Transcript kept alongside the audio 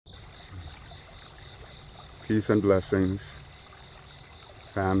Peace and blessings,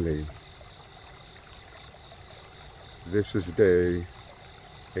 family. This is day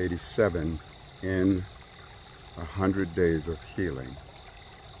 87 in 100 days of healing.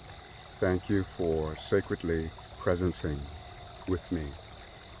 Thank you for sacredly presencing with me.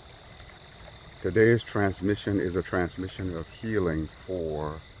 Today's transmission is a transmission of healing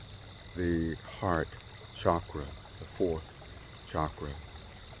for the heart chakra, the fourth chakra.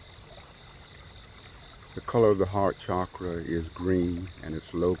 The color of the heart chakra is green, and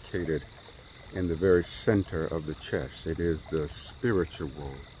it's located in the very center of the chest. It is the spiritual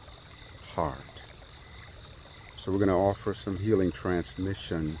heart. So we're going to offer some healing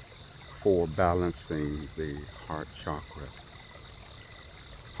transmission for balancing the heart chakra.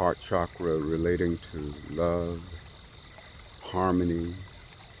 Heart chakra relating to love, harmony,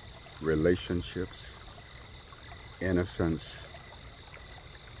 relationships, innocence,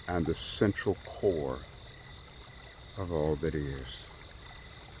 and the central core of all that is.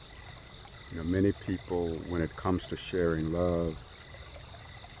 You know, many people, when it comes to sharing love,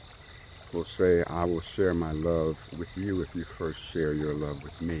 will say, I will share my love with you if you first share your love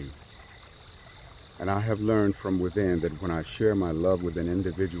with me. And I have learned from within that when I share my love with an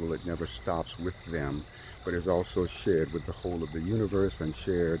individual, it never stops with them, but is also shared with the whole of the universe and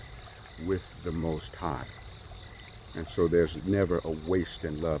shared with the Most High. And so there's never a waste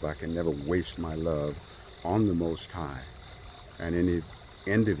in love. I can never waste my love on the Most High. And any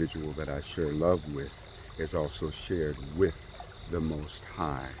individual that I share love with is also shared with the Most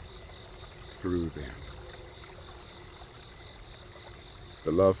High through them.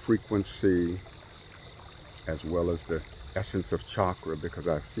 The love frequency, as well as the essence of chakra, because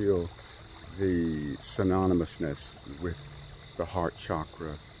I feel the synonymousness with the heart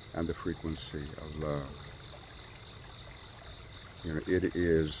chakra and the frequency of love. You know, it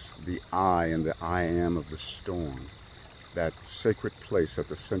is the I and the I am of the storm, that sacred place at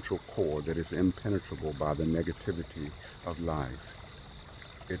the central core that is impenetrable by the negativity of life.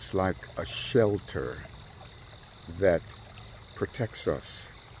 It's like a shelter that protects us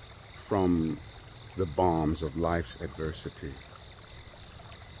from the bombs of life's adversity.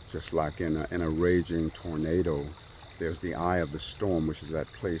 Just like in a raging tornado, there's the eye of the storm, which is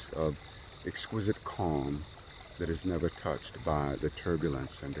that place of exquisite calm that is never touched by the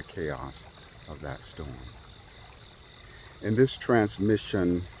turbulence and the chaos of that storm. In this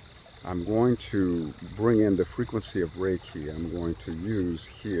transmission, I'm going to bring in the frequency of Reiki. I'm going to use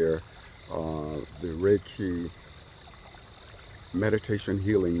here the Reiki meditation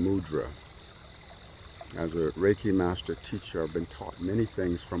healing mudra. As a Reiki master teacher, I've been taught many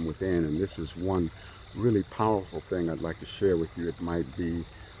things from within, and this is one really powerful thing I'd like to share with you. It might be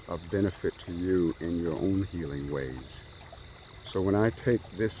of benefit to you in your own healing ways. So when I take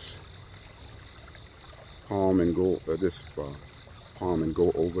this palm and go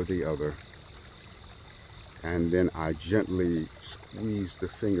over the other, and then I gently squeeze the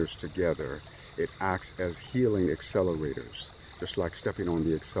fingers together, it acts as healing accelerators, just like stepping on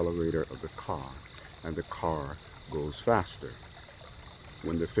the accelerator of the car, and the car goes faster.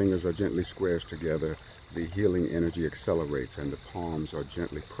 When the fingers are gently squeezed together, the healing energy accelerates and the palms are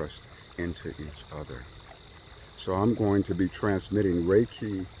gently pressed into each other. So I'm going to be transmitting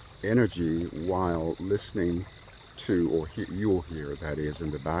Reiki energy while listening to, or you'll hear, that is,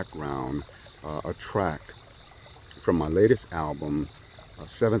 in the background, a track from my latest album,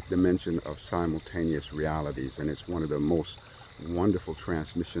 Seventh Dimension of Simultaneous Realities, and it's one of the most wonderful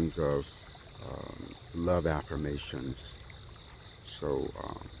transmissions of love affirmations. So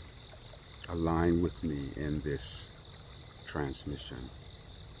align with me in this transmission.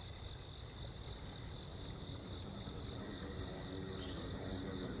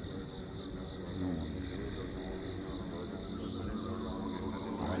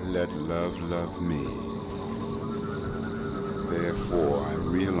 I let love love me. Therefore, I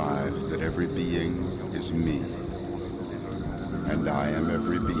realize that every being is me, and I am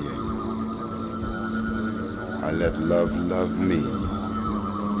every being. I let love love me.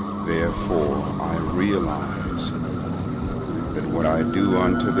 Therefore, I realize that what I do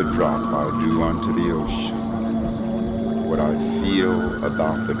unto the drop, I do unto the ocean. What I feel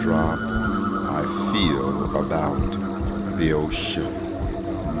about the drop, I feel about the ocean.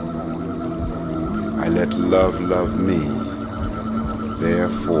 I let love love me.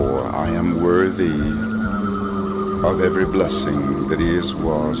 Therefore, I am worthy of every blessing that is,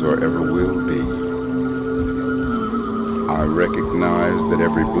 was, or ever will be. I recognize that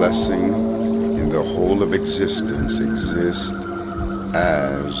every blessing in the whole of existence exists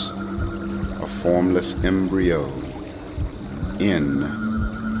as a formless embryo in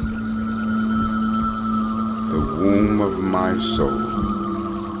the womb of my soul,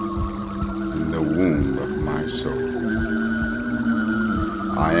 in the womb of my soul.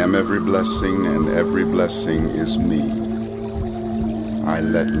 I am every blessing, and every blessing is me. I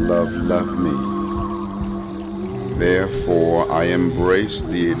let love love me. Therefore, I embrace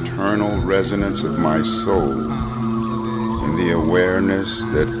the eternal resonance of my soul in the awareness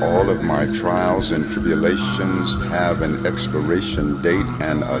that all of my trials and tribulations have an expiration date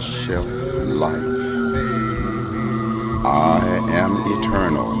and a shelf life. I am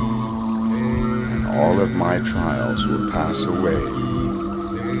eternal, and all of my trials will pass away.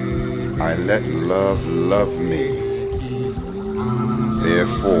 I let love love me.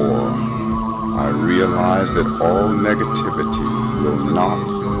 Therefore, I realize that all negativity will not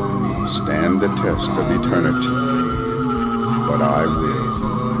stand the test of eternity, but I will.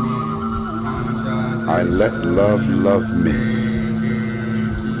 I let love love me.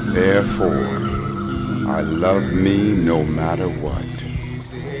 Therefore, I love me no matter what.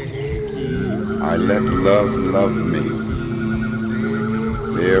 I let love love me.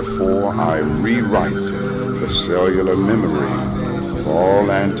 Therefore, I rewrite the cellular memory of all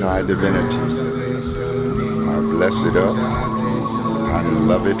anti-divinity. I bless it up and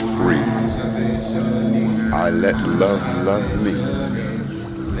love it free. I let love love me.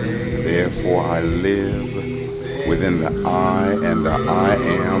 Therefore, I live within the I and the I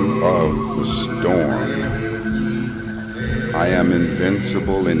am of the storm. I am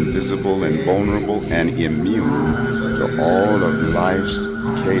invincible, invisible, invulnerable, and immune to all of life's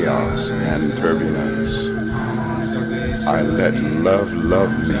chaos and turbulence. I let love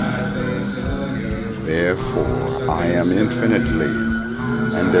love me. Therefore, I am infinitely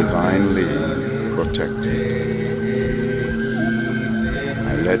and divinely protected.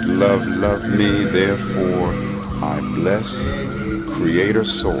 I let love love me. Therefore, I bless Creator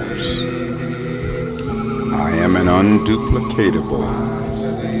Source. I am an unduplicatable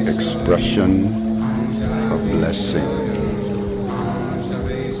expression of blessing.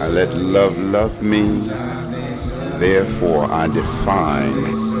 I let love love me. Therefore, I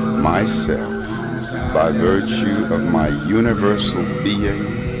define myself by virtue of my universal being,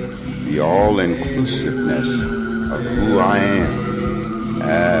 the all-inclusiveness of who I am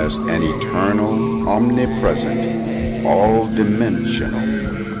as an eternal, omnipresent,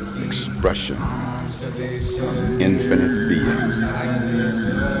 all-dimensional expression of infinite being.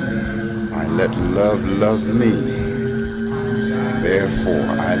 I let love love me. Therefore,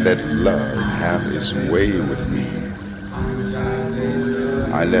 I let love have its way with me.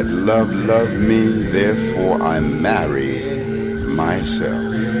 I let love love me. Therefore, I marry myself.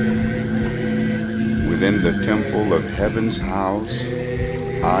 Within the temple of heaven's house,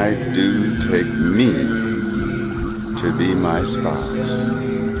 I do take me to be my spouse.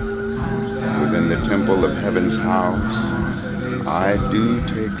 Within the temple of heaven's house, I do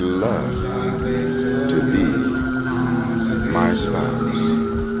take love to be my spouse.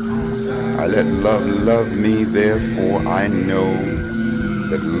 I let love love me. Therefore, I know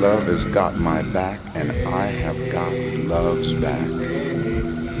that love has got my back, and I have got love's back.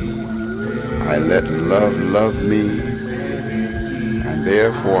 I let love love me, and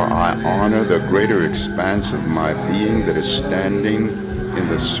therefore I honor the greater expanse of my being that is standing in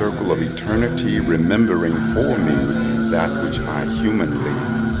the circle of eternity, remembering for me that which I humanly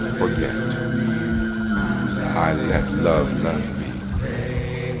forget. I let love love me.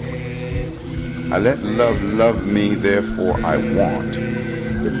 I let love love me. Therefore I want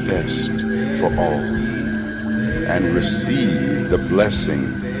the best for all and receive the blessing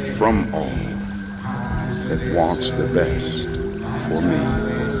from all that wants the best for me.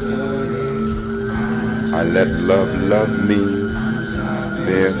 I let love love me.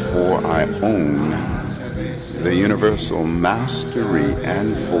 Therefore, I own the universal mastery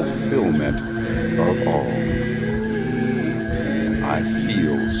and fulfillment of all. I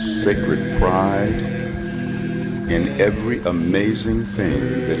feel sacred pride in every amazing thing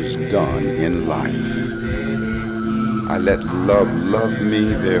that is done in life. I let love love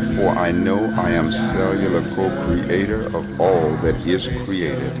me. Therefore, I know I am cellular co-creator of all that is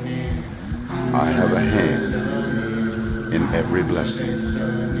created. I have a hand in every blessing.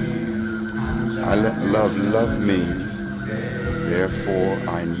 I let love love me. Therefore,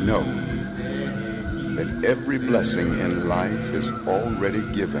 I know that every blessing in life is already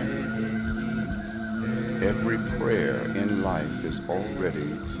given. Every prayer in life is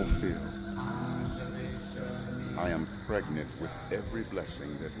already fulfilled. I am pregnant with every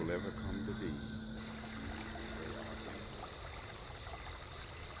blessing that will ever come to be.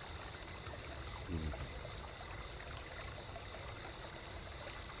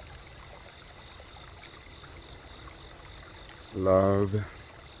 Love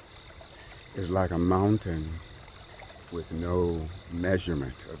is like a mountain with no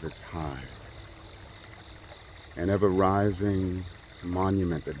measurement of its height, an ever-rising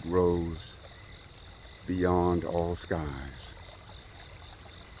monument that grows beyond all skies.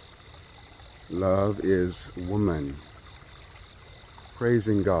 Love is woman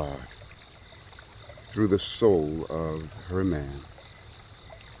praising God through the soul of her man.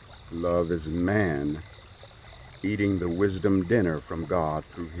 Love is man eating the wisdom dinner from God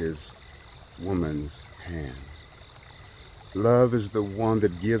through his woman's hand. Love is the one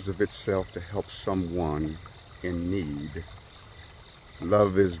that gives of itself to help someone in need.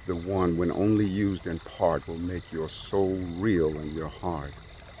 Love is the one, when only used in part, will make your soul real and your heart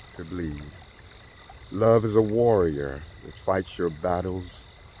to bleed. Love is a warrior that fights your battles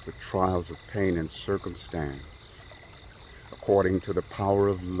with trials of pain and circumstance. According to the power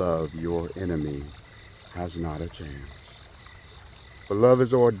of love, your enemy has not a chance. For love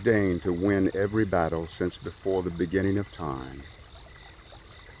is ordained to win every battle since before the beginning of time.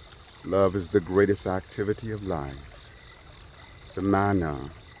 Love is the greatest activity of life, the manna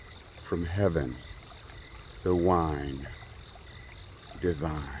from heaven, the wine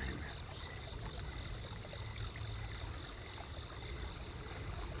divine.